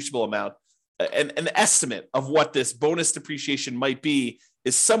 in depreciable amount, an estimate of what this bonus depreciation might be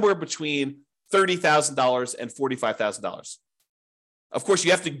is somewhere between $30,000 and $45,000. Of course,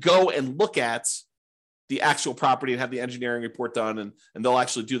 you have to go and look at the actual property and have the engineering report done, and they'll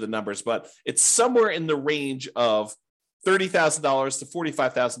actually do the numbers. But it's somewhere in the range of $30,000 to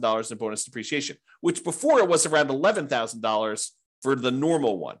 $45,000 in bonus depreciation, which before it was around $11,000 for the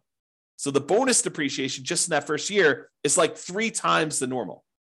normal one. So the bonus depreciation just in that first year is like 3 times the normal.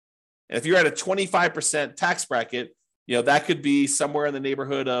 And if you're at a 25% tax bracket, that could be somewhere in the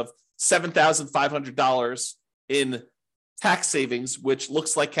neighborhood of $7,500 in tax savings, which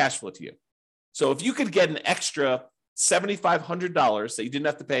looks like cash flow to you. So if you could get an extra $7,500 that you didn't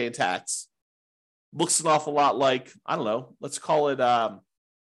have to pay in tax, looks an awful lot like, I don't know, let's call it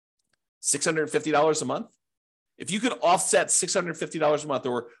 $650 a month. If you could offset $650 a month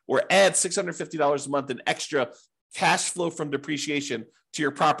or add $650 a month in extra cash flow from depreciation to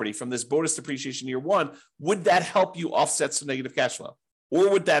your property from this bonus depreciation year one, would that help you offset some negative cash flow? Or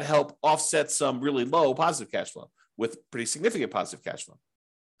would that help offset some really low positive cash flow with pretty significant positive cash flow?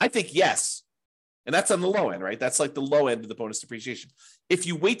 I think yes. And that's on the low end, right? That's like the low end of the bonus depreciation. If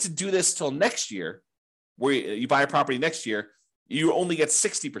you wait to do this till next year, where you buy a property next year, you only get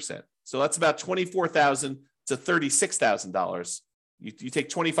 60%. So that's about $24,000 to $36,000. You take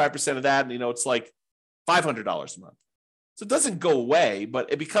 25% of that, and it's like $500 a month. So it doesn't go away,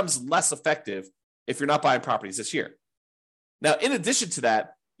 but it becomes less effective if you're not buying properties this year. Now, in addition to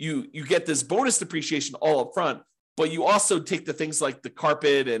that, you get this bonus depreciation all up front, but you also take the things like the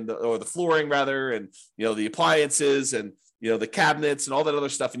carpet or the flooring rather, and the appliances and the cabinets and all that other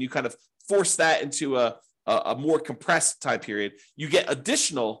stuff, and you kind of force that into a more compressed time period. You get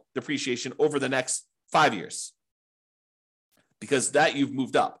additional depreciation over the next 5 years because that you've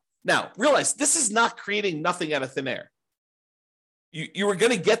moved up. Now, realize this is not creating nothing out of thin air. You were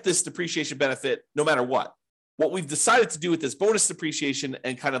going to get this depreciation benefit no matter what. What we've decided to do with this bonus depreciation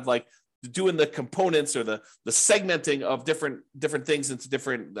and kind of like doing the components or the segmenting of different things into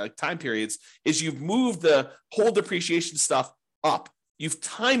different time periods is you've moved the whole depreciation stuff up. You've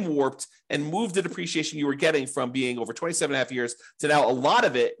time warped and moved the depreciation you were getting from being over 27 and a half years to now a lot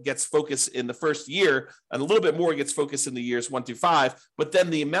of it gets focused in the first year and a little bit more gets focused in the years 1 through 5. But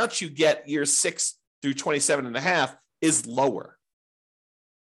then the amount you get years 6 through 27 and a half is lower.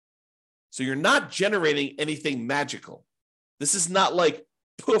 So you're not generating anything magical. This is not like,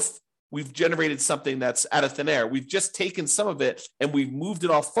 poof, we've generated something that's out of thin air. We've just taken some of it and we've moved it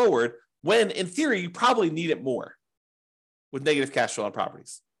all forward when, in theory, you probably need it more with negative cash flow on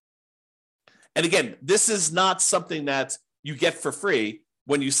properties. And again, this is not something that you get for free.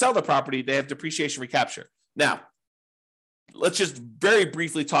 When you sell the property, they have depreciation recapture. Now, let's just very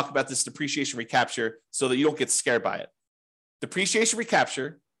briefly talk about this depreciation recapture so that you don't get scared by it. Depreciation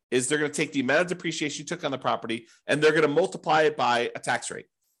recapture is they're going to take the amount of depreciation you took on the property and they're going to multiply it by a tax rate.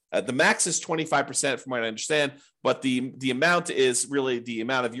 The max is 25% from what I understand, but the amount is really the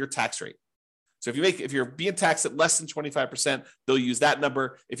amount of your tax rate. So if you're being taxed at less than 25%, they'll use that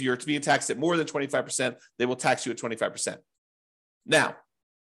number. If you're being taxed at more than 25%, they will tax you at 25%. Now,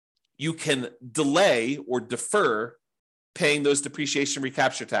 you can delay or defer paying those depreciation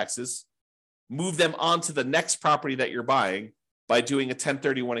recapture taxes, move them onto the next property that you're buying by doing a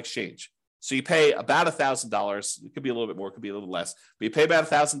 1031 exchange. So you pay about $1,000. It could be a little bit more, it could be a little less, but you pay about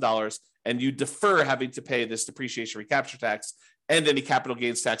 $1,000 and you defer having to pay this depreciation recapture tax and any capital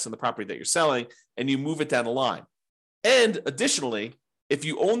gains tax on the property that you're selling, and you move it down the line. And additionally, if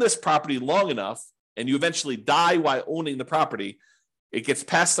you own this property long enough and you eventually die while owning the property, it gets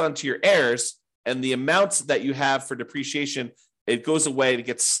passed on to your heirs, and the amounts that you have for depreciation, it goes away and it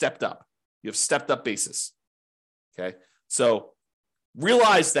gets stepped up. You have stepped up basis. Okay. So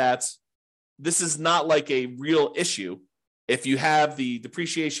realize that this is not like a real issue. If you have the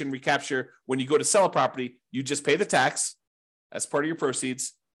depreciation recapture, when you go to sell a property, you just pay the tax as part of your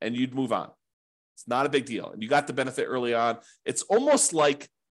proceeds and you'd move on. It's not a big deal. And you got the benefit early on. It's almost like,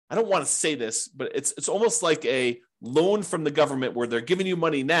 I don't want to say this, but it's almost like a loan from the government where they're giving you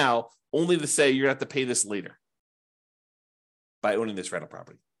money now only to say you're going to have to pay this later by owning this rental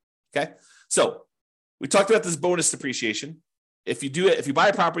property. Okay. So we talked about this bonus depreciation. If you buy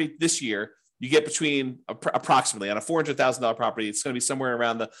a property this year, you get between approximately on a $400,000 property, it's going to be somewhere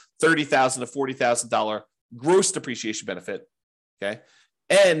around the $30,000 to $40,000 gross depreciation benefit. Okay.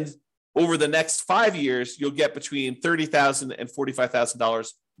 And over the next 5 years, you'll get between $30,000 and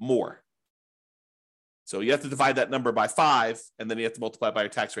 $45,000 more. So you have to divide that number by 5, and then you have to multiply it by your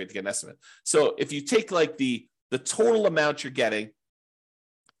tax rate to get an estimate. So if you take like the total amount you're getting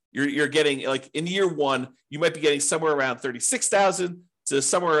like in year one, you might be getting somewhere around $36,000 to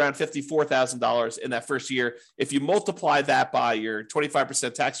somewhere around $54,000 in that first year. If you multiply that by your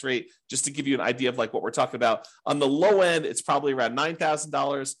 25% tax rate, just to give you an idea of like what we're talking about, on the low end, it's probably around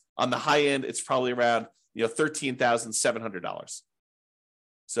 $9,000. On the high end, it's probably around $13,700.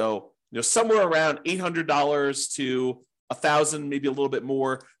 So somewhere around $800 to $1,000, maybe a little bit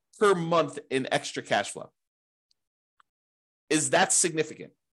more per month in extra cash flow. Is that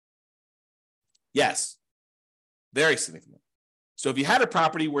significant? Yes, very significant. So if you had a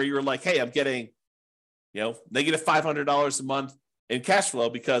property where you were like, hey, I'm getting, negative $500 a month in cash flow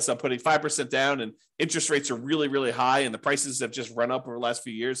because I'm putting 5% down and interest rates are really, really high and the prices have just run up over the last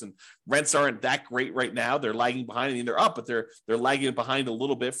few years and rents aren't that great right now. They're lagging behind. I mean, they're up, but they're lagging behind a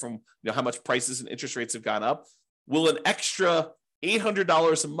little bit from how much prices and interest rates have gone up. Will an extra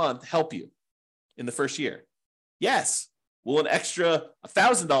 $800 a month help you in the first year? Yes. Will an extra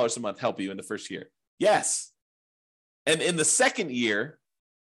 $1,000 a month help you in the first year? Yes. And in the second year,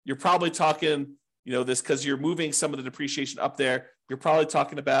 you're probably talking, this because you're moving some of the depreciation up there. You're probably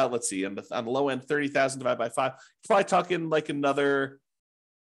talking about, let's see, on the low end, 30,000 divided by 5. You're probably talking like another,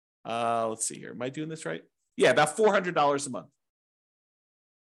 let's see here. Am I doing this right? Yeah, about $400 a month.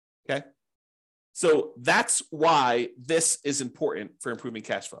 Okay. So that's why this is important for improving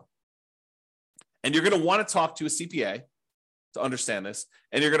cash flow. And you're going to want to talk to a CPA to understand this.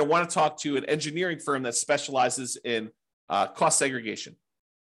 And you're going to want to talk to an engineering firm that specializes in cost segregation.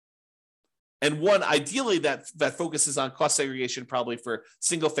 And one ideally that focuses on cost segregation probably for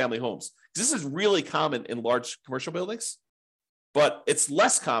single family homes. This is really common in large commercial buildings, but it's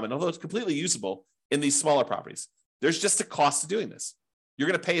less common, although it's completely usable, in these smaller properties. There's just a cost to doing this. You're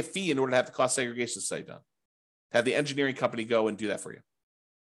going to pay a fee in order to have the cost segregation study done. Have the engineering company go and do that for you.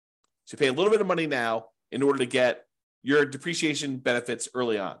 So you pay a little bit of money now in order to get your depreciation benefits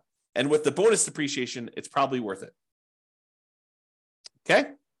early on. And with the bonus depreciation, it's probably worth it.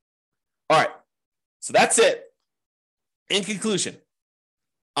 Okay? All right. So that's it. In conclusion,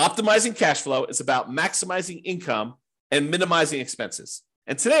 optimizing cash flow is about maximizing income and minimizing expenses.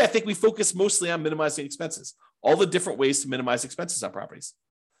 And today, I think we focus mostly on minimizing expenses, all the different ways to minimize expenses on properties.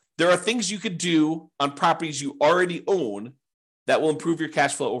 There are things you could do on properties you already own that will improve your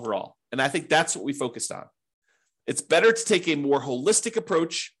cash flow overall. And I think that's what we focused on. It's better to take a more holistic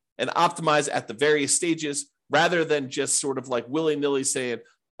approach and optimize at the various stages rather than just sort of like willy-nilly saying,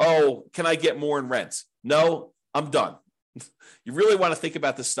 oh, can I get more in rent? No, I'm done. You really want to think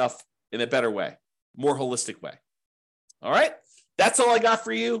about this stuff in a better way, more holistic way. All right. That's all I got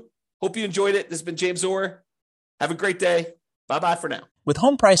for you. Hope you enjoyed it. This has been James Orr. Have a great day. Bye-bye for now. With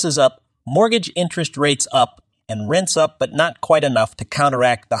home prices up, mortgage interest rates up, and rents up but not quite enough to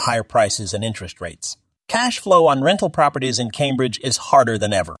counteract the higher prices and interest rates, cash flow on rental properties in Cambridge is harder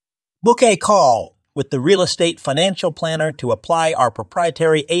than ever. Book a call with the Real Estate Financial Planner to apply our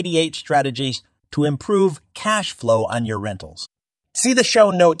proprietary 88 strategies to improve cash flow on your rentals. See the show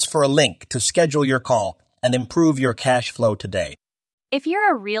notes for a link to schedule your call and improve your cash flow today. If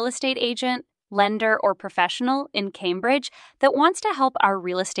you're a real estate agent, lender, or professional in Cambridge that wants to help our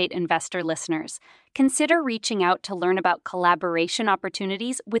real estate investor listeners, consider reaching out to learn about collaboration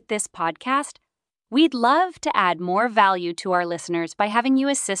opportunities with this podcast. We'd love to add more value to our listeners by having you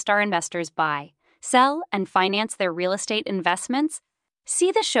assist our investors buy, sell, and finance their real estate investments.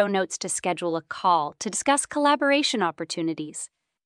 See the show notes to schedule a call to discuss collaboration opportunities.